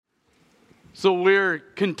So we're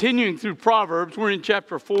continuing through Proverbs. We're in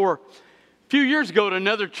chapter 4. A few years ago at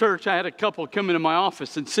another church, I had a couple come into my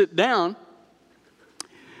office and sit down.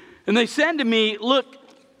 And they said to me, look,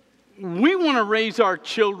 we want to raise our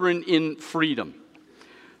children in freedom.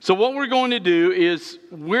 So what we're going to do is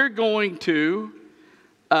we're going to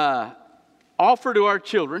offer to our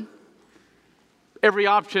children every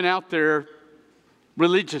option out there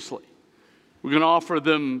religiously. We're going to offer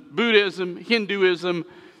them Buddhism, Hinduism,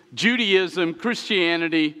 Judaism,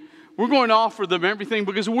 Christianity. We're going to offer them everything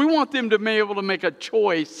because we want them to be able to make a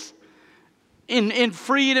choice in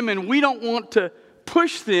freedom, and we don't want to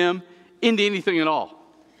push them into anything at all.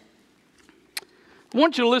 I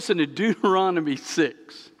want you to listen to Deuteronomy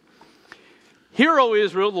 6. Hear, O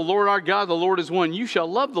Israel, the Lord our God, the Lord is one. You shall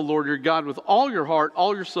love the Lord your God with all your heart,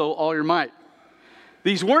 all your soul, all your might.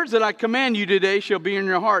 These words that I command you today shall be in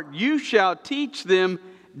your heart. You shall teach them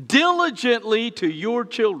diligently to your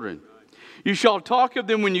children. You shall talk of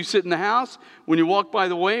them when you sit in the house, when you walk by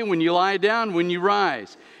the way, when you lie down, when you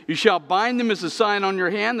rise. You shall bind them as a sign on your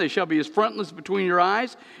hand. They shall be as frontlets between your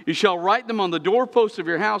eyes. You shall write them on the doorposts of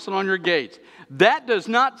your house and on your gates. That does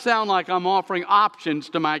not sound like I'm offering options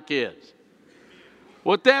to my kids.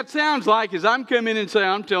 What that sounds like is I'm coming in and saying,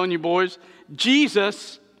 I'm telling you boys,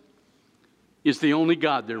 Jesus is the only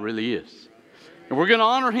God there really is. And we're going to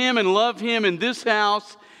honor him and love him in this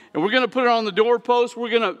house. And we're going to put it on the doorpost. We're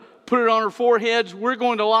going to put it on our foreheads. We're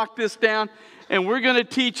going to lock this down. And we're going to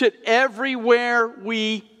teach it everywhere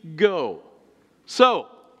we go. So,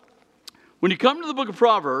 when you come to the book of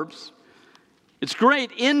Proverbs, it's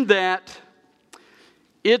great in that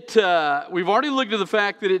we've already looked at the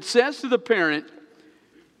fact that it says to the parent,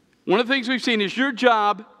 one of the things we've seen is your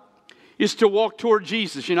job is to walk toward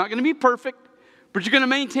Jesus. You're not going to be perfect, but you're going to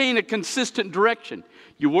maintain a consistent direction.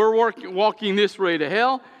 You were walking this way to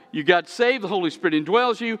hell. You got saved. The Holy Spirit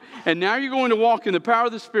indwells you. And now you're going to walk in the power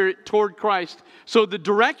of the Spirit toward Christ. So the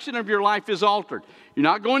direction of your life is altered. You're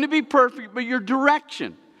not going to be perfect, but your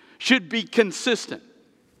direction should be consistent.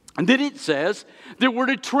 And then it says that we're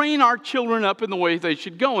to train our children up in the way they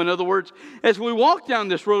should go. In other words, as we walk down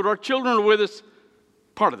this road, our children are with us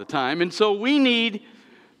part of the time. And so we need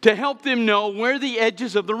to help them know where the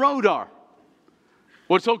edges of the road are.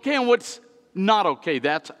 What's okay and what's not okay.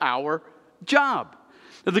 That's our job.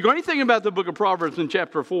 Now, the great thing about the book of Proverbs in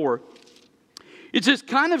chapter 4, it's this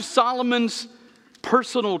kind of Solomon's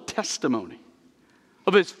personal testimony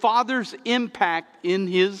of his father's impact in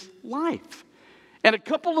his life. And a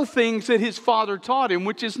couple of things that his father taught him,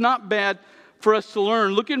 which is not bad for us to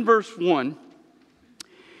learn. Look in verse 1.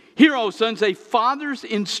 Hear, O sons, a father's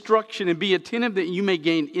instruction, and be attentive that you may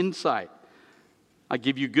gain insight. I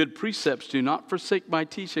give you good precepts. Do not forsake my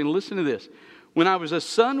teaching. Listen to this. When I was a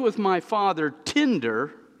son with my father,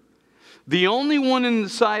 tender, the only one in the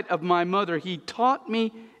sight of my mother, he taught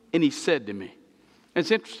me and he said to me.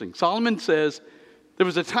 It's interesting. Solomon says there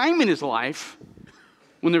was a time in his life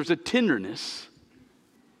when there was a tenderness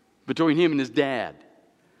between him and his dad.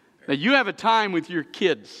 Now, you have a time with your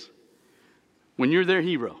kids when you're their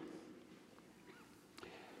hero.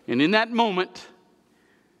 And in that moment,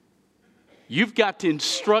 you've got to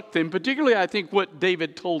instruct them, particularly I think what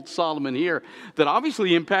David told Solomon here, that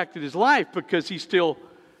obviously impacted his life because he still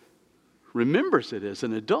remembers it as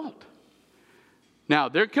an adult. Now,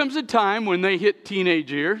 there comes a time when they hit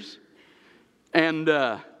teenage years, and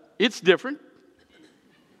it's different.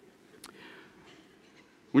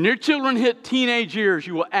 When your children hit teenage years,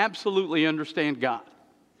 you will absolutely understand God.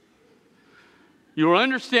 You will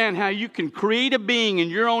understand how you can create a being in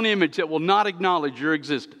your own image that will not acknowledge your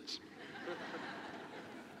existence.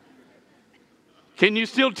 Can you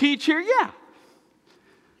still teach here? Yeah.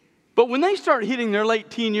 But when they start hitting their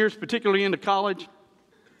late teen years, particularly into college,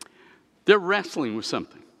 they're wrestling with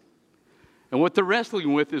something. And what they're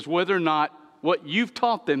wrestling with is whether or not what you've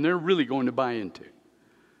taught them they're really going to buy into.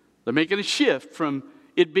 They're making a shift from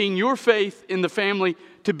it being your faith in the family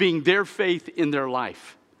to being their faith in their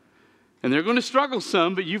life. And they're going to struggle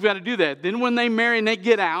some, but you've got to do that. Then when they marry and they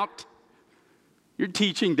get out, your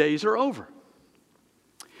teaching days are over.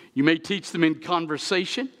 You may teach them in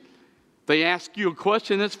conversation. They ask you a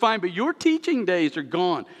question, that's fine, but your teaching days are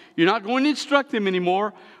gone. You're not going to instruct them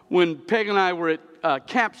anymore. When Peg and I were at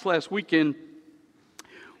CAPS last weekend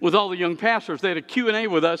with all the young pastors, they had a Q&A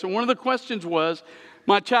with us, and one of the questions was,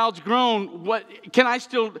 my child's grown, what can I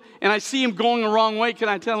still, and I see him going the wrong way, can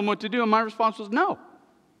I tell him what to do? And my response was, no.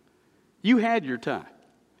 You had your time.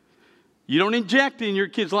 You don't inject in your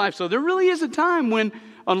kid's life. So there really is a time when,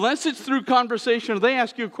 unless it's through conversation or they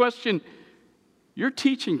ask you a question, your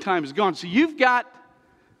teaching time is gone. So you've got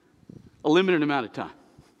a limited amount of time.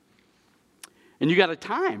 And you got a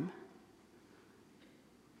time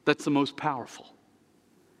That's the most powerful.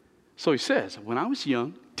 So he says, when I was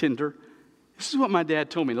young, tender, this is what my dad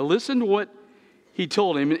told me. Now listen to what he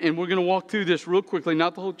told him. And we're going to walk through this real quickly,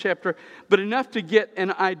 not the whole chapter, but enough to get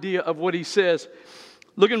an idea of what he says.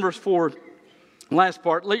 Look in verse 4, last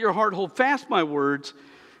part. Let your heart hold fast my words.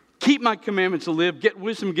 Keep my commandments to live. Get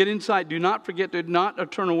wisdom, get insight. Do not forget, do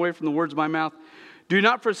not turn away from the words of my mouth. Do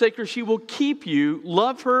not forsake her. She will keep you.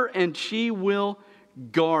 Love her, and she will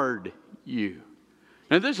guard you.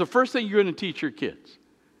 Now, this is the first thing you're going to teach your kids.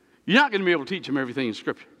 You're not going to be able to teach them everything in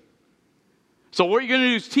Scripture. So what you're going to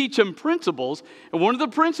do is teach them principles. And one of the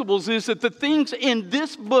principles is that the things in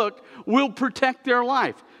this book will protect their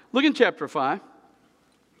life. Look in chapter 5.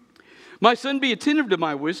 My son, be attentive to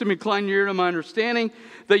my wisdom, incline your ear to my understanding,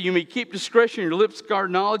 that you may keep discretion, your lips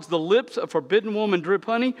guard knowledge. The lips of a forbidden woman drip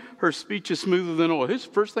honey, her speech is smoother than oil. Here's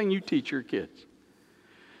the first thing you teach your kids.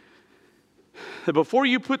 That before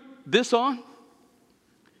you put this on,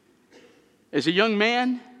 as a young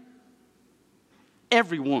man,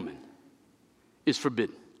 every woman is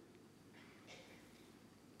forbidden.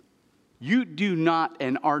 You do not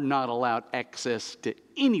and are not allowed access to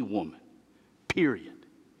any woman, period.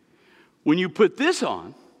 When you put this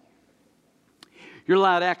on, you're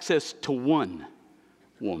allowed access to one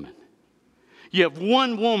woman. You have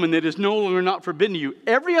one woman that is no longer not forbidden to you.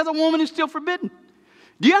 Every other woman is still forbidden.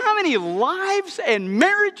 Do you know how many lives and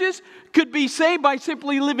marriages could be saved by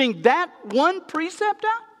simply living that one precept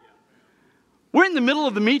out? We're in the middle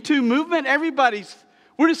of the Me Too movement.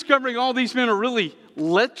 We're discovering all these men are really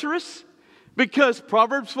lecherous because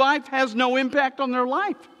Proverbs 5 has no impact on their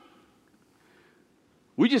life.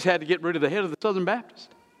 We just had to get rid of the head of the Southern Baptist,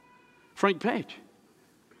 Frank Page,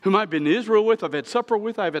 whom I've been to Israel with, I've had supper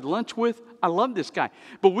with, I've had lunch with. I love this guy.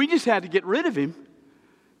 But we just had to get rid of him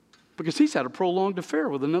because he's had a prolonged affair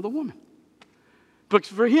with another woman. Because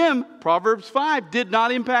for him, Proverbs 5 did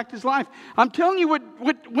not impact his life. I'm telling you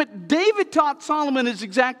what David taught Solomon is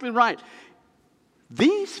exactly right.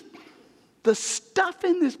 The stuff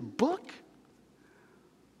in this book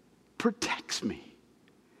protects me.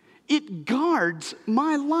 It guards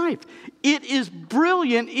my life. It is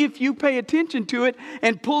brilliant if you pay attention to it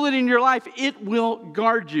and pull it in your life. It will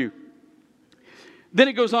guard you. Then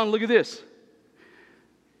it goes on, look at this.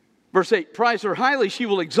 Verse 8, prize her highly, she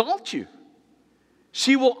will exalt you.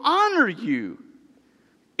 She will honor you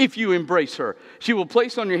if you embrace her. She will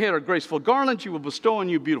place on your head a graceful garland. She will bestow on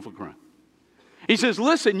you a beautiful crown. He says,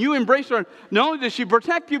 listen, you embrace her. Not only does she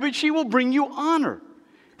protect you, but she will bring you honor.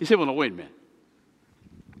 You say, well, no, wait a minute.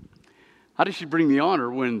 How does she bring the honor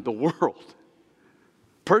when the world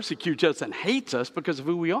persecutes us and hates us because of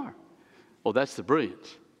who we are? Well, that's the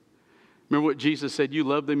brilliance. Remember what Jesus said, you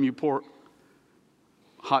love them, you pour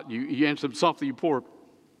hot, you answer them softly, you pour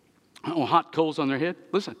hot coals on their head.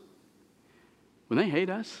 Listen, when they hate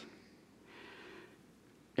us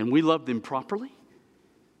and we love them properly,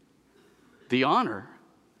 the honor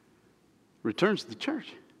returns to the church.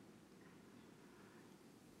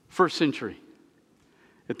 First century.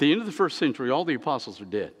 At the end of the first century, all the apostles are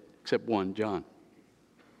dead, except one, John.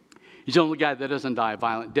 He's the only guy that doesn't die a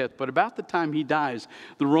violent death. But about the time he dies,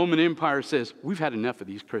 the Roman Empire says, we've had enough of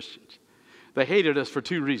these Christians. They hated us for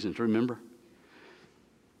two reasons, remember?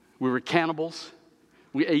 We were cannibals.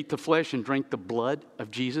 We ate the flesh and drank the blood of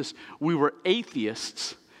Jesus. We were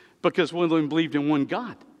atheists because one of them believed in one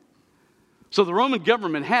God. So the Roman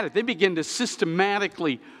government had it. They began to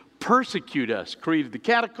systematically persecute us, created the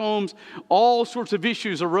catacombs, all sorts of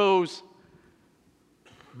issues arose.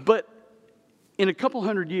 But in a couple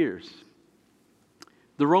hundred years,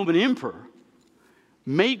 the Roman emperor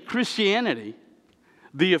made Christianity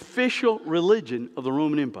the official religion of the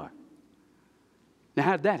Roman Empire. Now,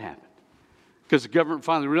 how did that happen? Because the government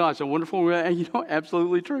finally realized how wonderful,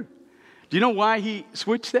 absolutely true. Do you know why he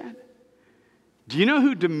switched that? Do you know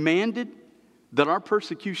who demanded that our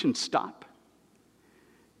persecution stop?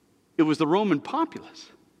 It was the Roman populace.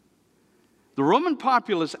 The Roman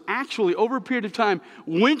populace actually, over a period of time,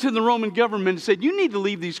 went to the Roman government and said, you need to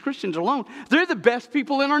leave these Christians alone. They're the best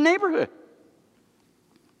people in our neighborhood.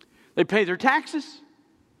 They pay their taxes.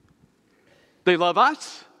 They love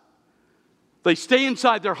us. They stay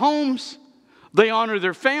inside their homes. They honor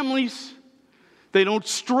their families. They don't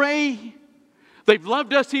stray. They've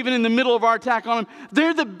loved us even in the middle of our attack on them.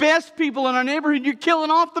 They're the best people in our neighborhood. You're killing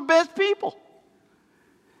off the best people.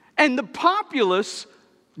 And the populace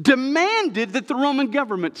demanded that the Roman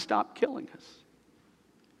government stop killing us.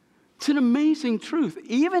 It's an amazing truth.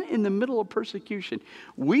 Even in the middle of persecution,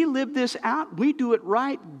 we live this out. We do it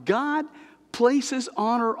right. God places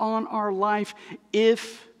honor on our life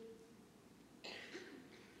if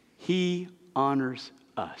He honors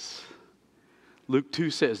us. Luke 2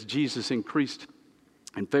 says Jesus increased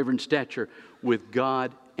in favor and stature with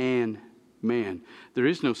God and man. There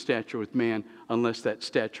is no stature with man unless that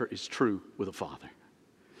stature is true with the Father.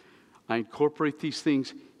 I incorporate these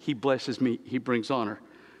things. He blesses me. He brings honor.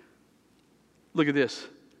 Look at this.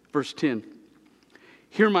 Verse 10.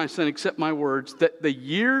 Hear, my son, accept my words, that the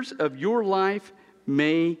years of your life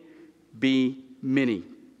may be many.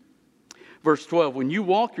 Verse 12. When you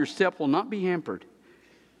walk, your step will not be hampered.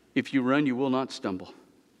 If you run, you will not stumble.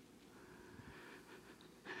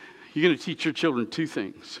 You're going to teach your children two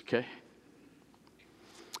things, okay?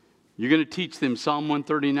 You're going to teach them Psalm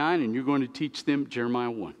 139, and you're going to teach them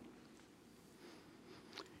Jeremiah 1.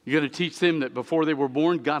 You're going to teach them that before they were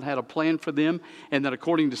born, God had a plan for them, and that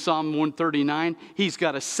according to Psalm 139, He's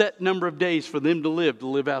got a set number of days for them to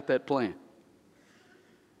live out that plan.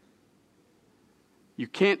 You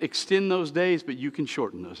can't extend those days, but you can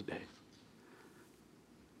shorten those days.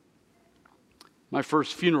 My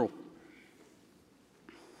first funeral,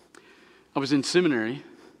 I was in seminary.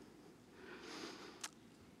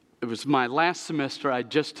 It was my last semester. I'd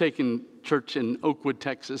just taken church in Oakwood,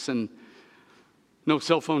 Texas, and no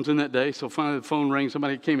cell phones in that day. So finally the phone rang.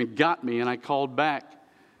 Somebody came and got me, and I called back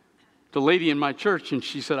to a lady in my church, and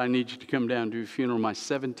she said, I need you to come down to a funeral. My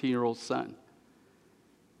 17-year-old son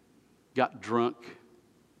got drunk,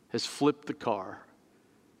 has flipped the car,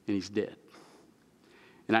 and he's dead.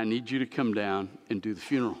 And I need you to come down and do the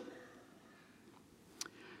funeral.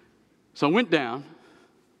 So I went down.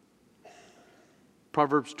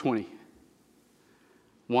 Proverbs 20.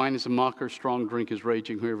 Wine is a mocker, strong drink is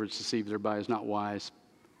raging. Whoever is deceived thereby is not wise.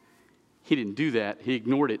 He didn't do that. He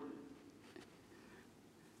ignored it.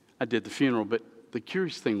 I did the funeral. But the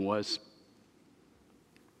curious thing was,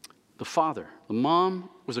 the father, the mom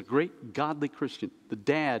was a great godly Christian. The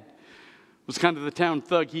dad was kind of the town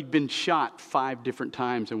thug. He'd been shot 5 different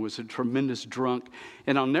times and was a tremendous drunk.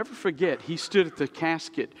 And I'll never forget, he stood at the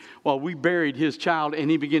casket while we buried his child, and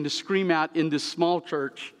he began to scream out in this small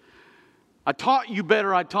church, I taught you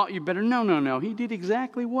better, I taught you better. No. He did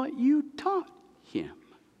exactly what you taught him.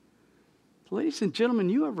 Ladies and gentlemen,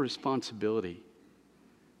 you have a responsibility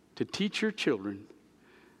to teach your children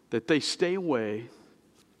that they stay away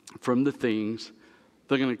from the things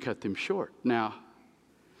that are going to cut them short. Now,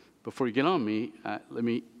 before you get on me, let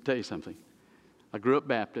me tell you something. I grew up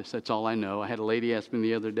Baptist. That's all I know. I had a lady ask me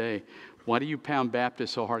the other day, why do you pound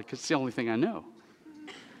Baptist so hard? Because it's the only thing I know.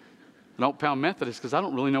 I don't pound Methodist because I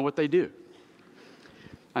don't really know what they do.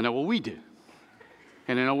 I know what we do.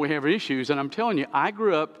 And I know we have issues. And I'm telling you, I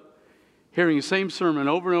grew up hearing the same sermon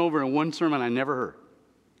over and over, and one sermon I never heard.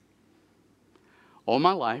 All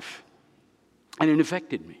my life. And it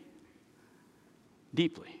affected me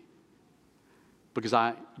deeply. Because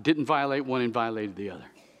I didn't violate one and violated the other.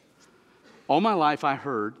 All my life I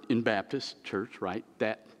heard in Baptist church, right,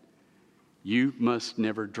 that you must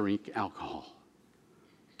never drink alcohol.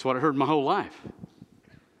 It's what I heard my whole life.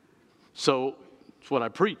 So it's what I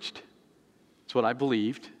preached. It's what I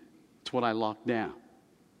believed. It's what I locked down.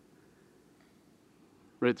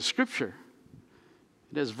 Read the scripture.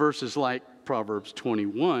 It has verses like Proverbs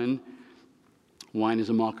 21. Wine is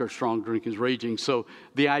a mocker, strong drink is raging. So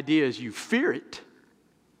the idea is you fear it.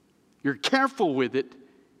 You're careful with it.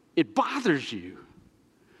 It bothers you.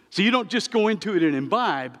 So you don't just go into it and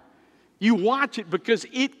imbibe. You watch it because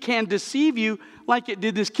it can deceive you like it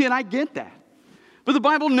did this kid. I get that. But the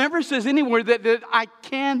Bible never says anywhere that I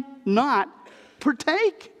cannot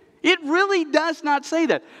partake. It really does not say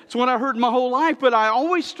that. It's what I heard my whole life, but I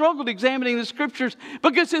always struggled examining the scriptures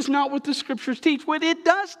because it's not what the scriptures teach. What it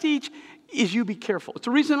does teach is you be careful. It's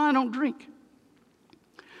the reason I don't drink.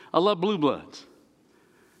 I love Blue Bloods.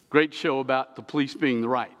 Great show about the police being the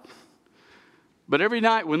right. But every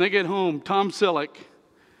night when they get home, Tom Selleck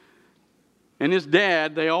and his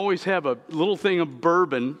dad, they always have a little thing of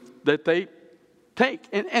bourbon that they take.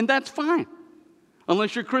 And that's fine,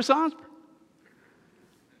 unless you're Chris Osborne.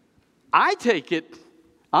 I take it.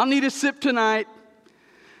 I'll need a sip tonight.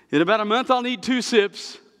 In about a month, I'll need 2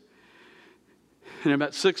 sips. In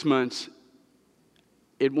about 6 months,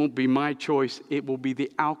 it won't be my choice. It will be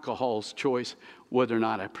the alcohol's choice whether or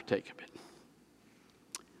not I partake of it.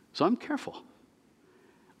 So I'm careful.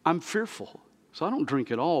 I'm fearful. So I don't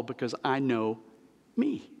drink at all because I know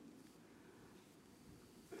me.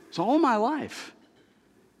 So all my life,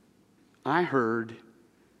 I heard,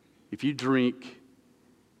 if you drink,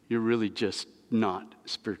 you're really just not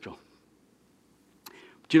spiritual.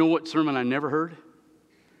 But you know what sermon I never heard?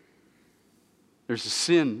 There's a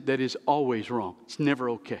sin that is always wrong. It's never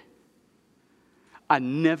okay. I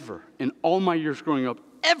never, in all my years growing up,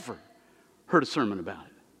 ever heard a sermon about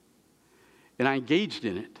it. And I engaged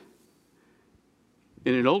in it.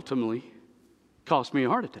 And it ultimately cost me a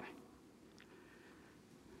heart attack.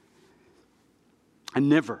 I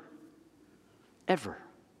never, ever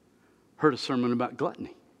heard a sermon about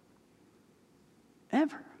gluttony.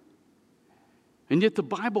 Ever. And yet the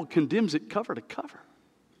Bible condemns it cover to cover.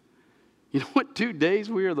 You know what 2 days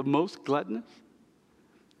we are the most gluttonous?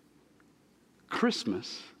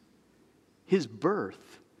 Christmas, His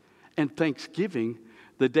birth, and Thanksgiving,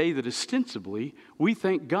 the day that ostensibly we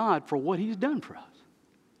thank God for what He's done for us.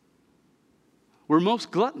 We're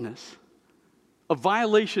most gluttonous, a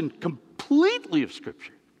violation completely of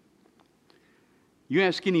Scripture. You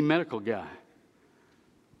ask any medical guy,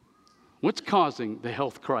 what's causing the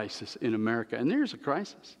health crisis in America? And there's a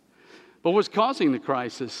crisis. But what's causing the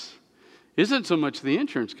crisis isn't so much the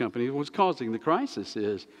insurance company. What's causing the crisis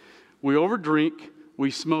is we overdrink,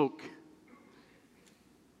 we smoke,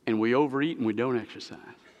 and we overeat and we don't exercise.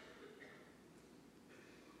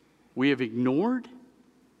 We have ignored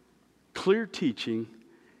clear teaching,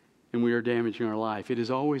 and we are damaging our life. It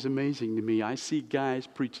is always amazing to me. I see guys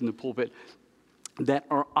preach in the pulpit that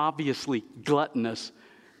are obviously gluttonous,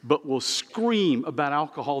 but will scream about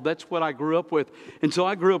alcohol. That's what I grew up with. And so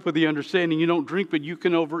I grew up with the understanding you don't drink, but you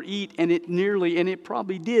can overeat. And it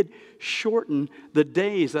probably did shorten the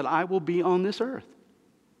days that I will be on this earth.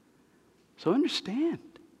 So understand,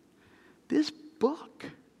 this book,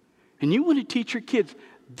 and you want to teach your kids,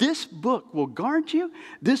 this book will guard you,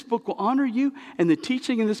 this book will honor you, and the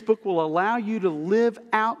teaching in this book will allow you to live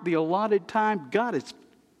out the allotted time God has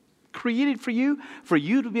created for you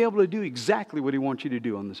to be able to do exactly what He wants you to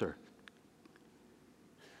do on this earth.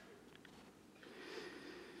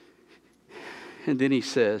 And then He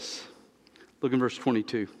says, look in verse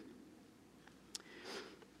 22.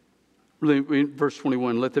 In verse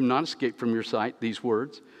 21, let them not escape from your sight, these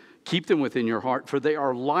words. Keep them within your heart, for they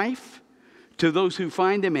are life to those who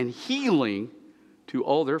find them and healing to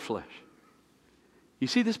all their flesh. You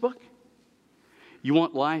see this book? You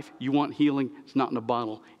want life, you want healing. It's not in a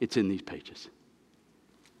bottle, it's in these pages.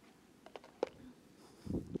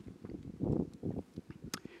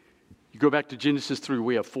 You go back to Genesis 3,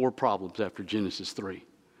 we have 4 problems after Genesis 3.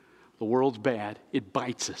 The world's bad, it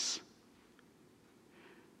bites us.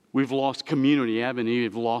 We've lost community. Adam and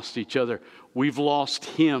Eve have lost each other. We've lost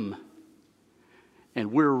Him.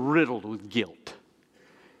 And we're riddled with guilt.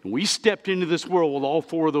 And we stepped into this world with all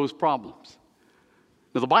 4 of those problems.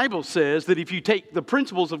 Now, the Bible says that if you take the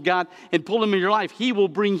principles of God and pull them in your life, He will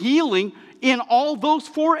bring healing in all those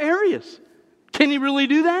 4 areas. Can He really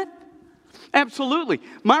do that? Absolutely.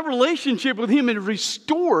 My relationship with Him is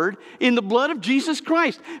restored in the blood of Jesus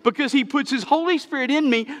Christ because He puts His Holy Spirit in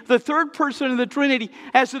me, the third person of the Trinity,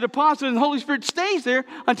 as a deposit, and the Holy Spirit stays there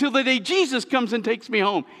until the day Jesus comes and takes me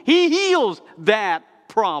home. He heals that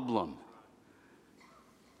problem.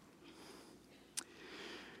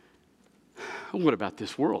 What about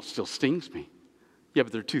this world? Still stings me. Yeah,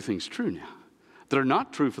 but there are 2 things true now that are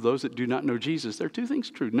not true for those that do not know Jesus. There are 2 things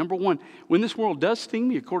true. Number 1, when this world does sting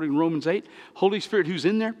me, according to Romans 8, Holy Spirit who's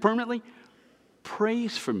in there permanently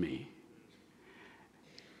prays for me.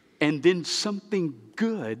 And then something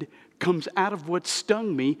good comes out of what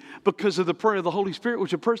stung me because of the prayer of the Holy Spirit,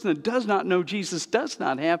 which a person that does not know Jesus does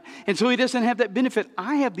not have. And so he doesn't have that benefit.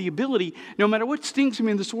 I have the ability, no matter what stings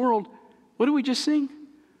me in this world, what do we just sing?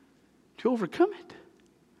 To overcome it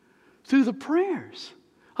through the prayers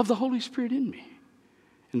of the Holy Spirit in me.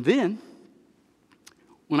 And then,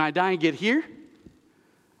 when I die and get here,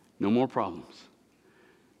 no more problems,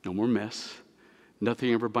 no more mess,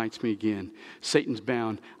 nothing ever bites me again. Satan's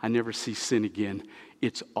bound. I never see sin again.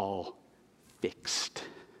 It's all fixed.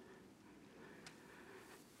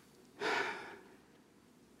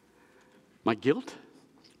 My guilt?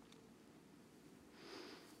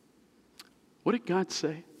 What did God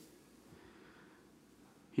say?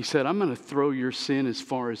 He said, I'm going to throw your sin as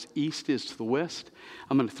far as east is to the west.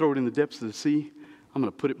 I'm going to throw it in the depths of the sea. I'm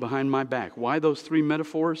going to put it behind my back. Why those 3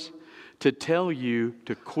 metaphors? To tell you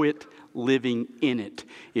to quit living in it.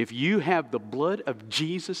 If you have the blood of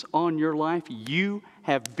Jesus on your life, you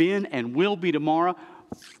have been and will be tomorrow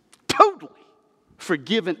totally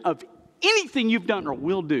forgiven of anything you've done or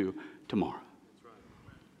will do tomorrow.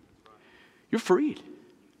 You're freed.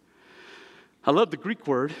 I love the Greek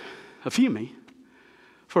word, aphemi,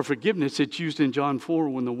 for forgiveness. It's used in John 4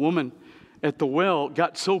 when the woman at the well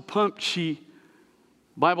got so pumped she,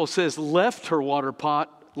 Bible says, left her water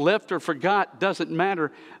pot, left or forgot, doesn't matter.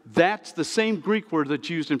 That's the same Greek word that's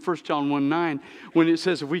used in 1 John 1:9 when it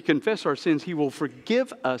says if we confess our sins, He will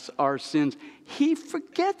forgive us our sins. He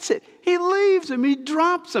forgets it. He leaves them. He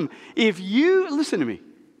drops them. If you, listen to me,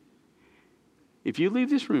 if you leave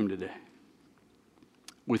this room today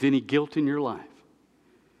with any guilt in your life,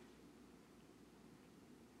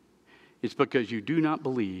 It's because you do not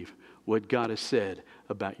believe what God has said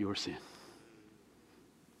about your sin.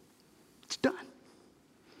 It's done.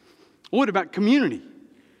 What about community?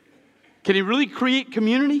 Can he really create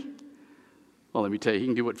community? Well, let me tell you, he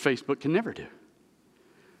can do what Facebook can never do.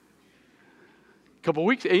 A couple of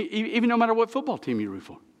weeks, even no matter what football team you root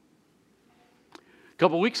for. A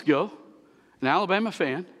couple of weeks ago, an Alabama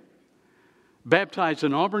fan baptized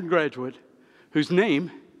an Auburn graduate whose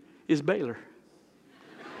name is Baylor.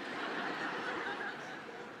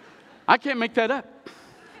 I can't make that up.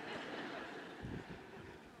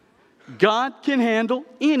 God can handle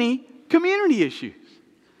any community issues.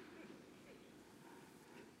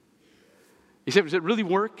 You say, does it really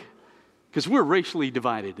work? Because we're racially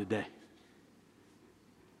divided today.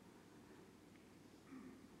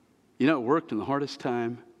 You know, it worked in the hardest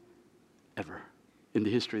time ever in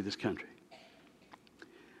the history of this country.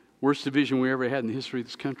 Worst division we ever had in the history of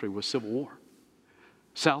this country was Civil War.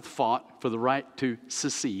 South fought for the right to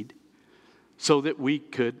secede so that we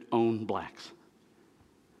could own blacks.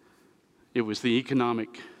 It was the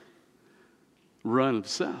economic run of the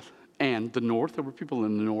South. And the North, there were people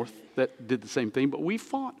in the North that did the same thing, but we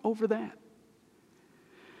fought over that.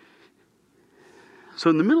 So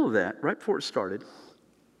in the middle of that, right before it started,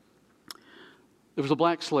 there was a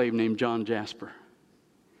black slave named John Jasper.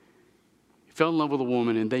 He fell in love with a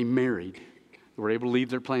woman and they married. They were able to leave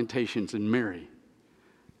their plantations and marry.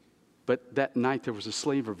 But that night there was a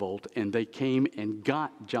slave revolt and they came and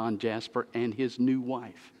got John Jasper and his new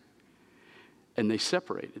wife. And they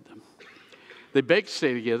separated them. They begged to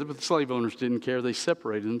stay together, but the slave owners didn't care. They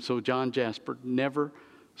separated them, so John Jasper never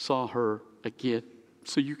saw her again.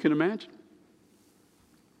 So you can imagine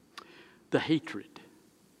the hatred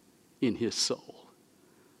in his soul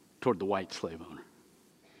toward the white slave owner.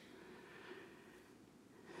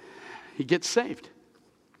 He gets saved,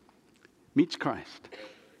 meets Christ,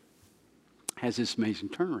 has this amazing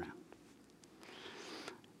turnaround.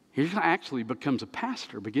 He actually becomes a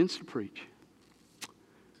pastor, begins to preach.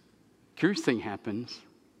 Curious thing happens.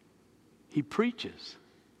 He preaches.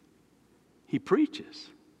 He preaches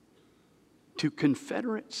to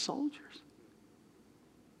Confederate soldiers.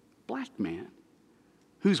 Black man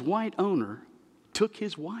whose white owner took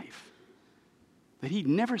his wife that he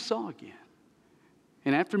never saw again.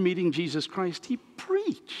 And after meeting Jesus Christ, he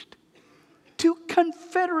preached to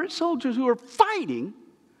Confederate soldiers who were fighting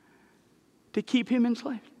to keep him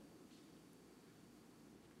enslaved.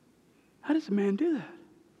 How does a man do that?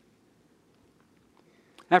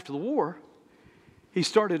 After the war, he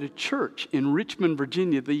started a church in Richmond,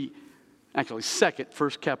 Virginia.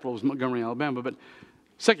 First capital was Montgomery, Alabama, but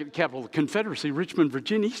second capital of the Confederacy, Richmond,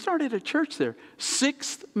 Virginia. He started a church there,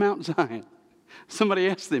 6th Mount Zion. Somebody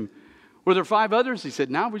asked him, were there 5 others? He said,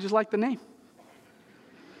 no, we just like the name.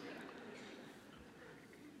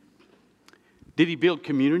 Did he build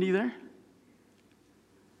community there?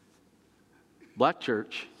 Black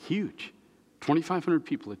church, huge. 2,500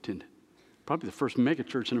 people attended. Probably the first mega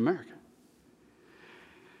church in America.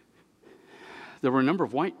 There were a number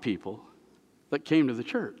of white people that came to the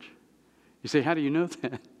church. You say, how do you know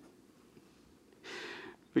that?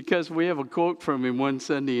 Because we have a quote from him one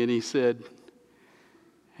Sunday and he said,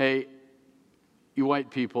 hey, you white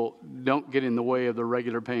people, don't get in the way of the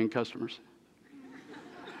regular paying customers.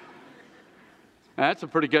 Now, that's a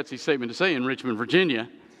pretty gutsy statement to say in Richmond, Virginia,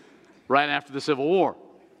 right after the Civil War.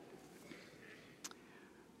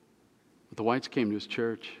 But the whites came to his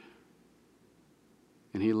church,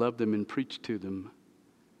 and he loved them and preached to them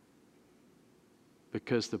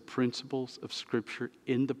because the principles of Scripture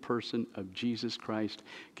in the person of Jesus Christ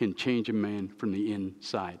can change a man from the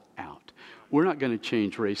inside out. We're not going to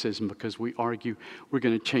change racism because we argue. We're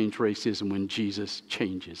going to change racism when Jesus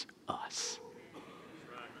changes us.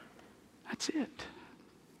 That's it.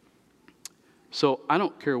 So I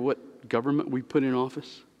don't care what government we put in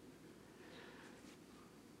office.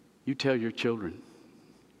 You tell your children.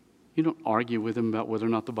 You don't argue with them about whether or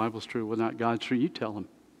not the Bible's true, whether or not God's true. You tell them.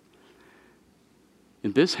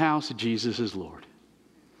 In this house, Jesus is Lord.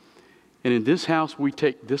 And in this house, we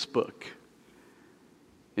take this book.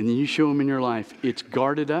 And then you show them in your life. It's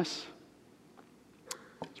guarded us.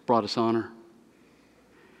 It's brought us honor.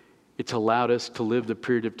 It's allowed us to live the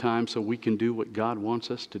period of time so we can do what God wants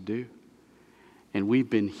us to do. And we've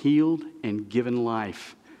been healed and given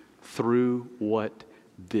life through what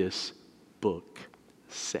this book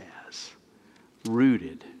says,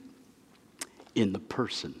 rooted in the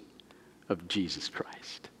person of Jesus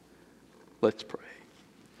Christ. Let's pray.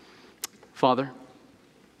 Father,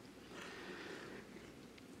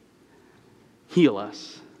 heal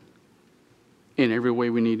us in every way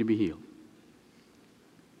we need to be healed.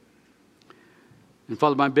 And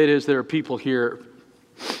Father, my bet is there are people here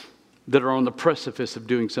that are on the precipice of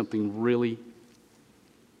doing something really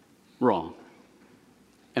wrong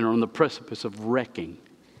and are on the precipice of wrecking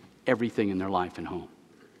everything in their life and home.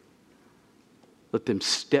 Let them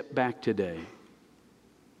step back today,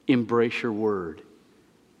 embrace your word,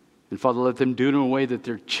 and Father, let them do it in a way that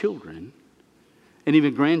their children and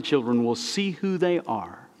even grandchildren will see who they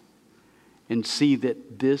are and see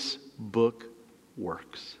that this book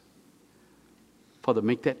works. Father,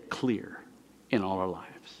 make that clear in all our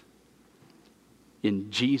lives.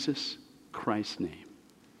 In Jesus Christ's name.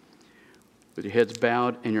 With your heads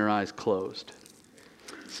bowed and your eyes closed.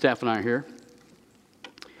 Staff and I are here.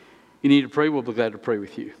 You need to pray, we'll be glad to pray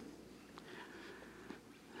with you.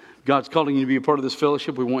 God's calling you to be a part of this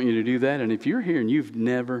fellowship. We want you to do that. And if you're here and you've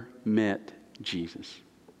never met Jesus,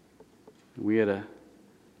 we had a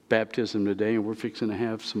baptism today, and we're fixing to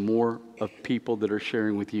have some more of people that are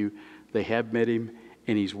sharing with you. They have met him,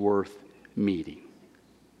 and he's worth meeting.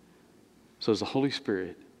 So as the Holy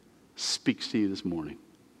Spirit speaks to you this morning,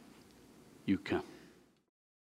 you come.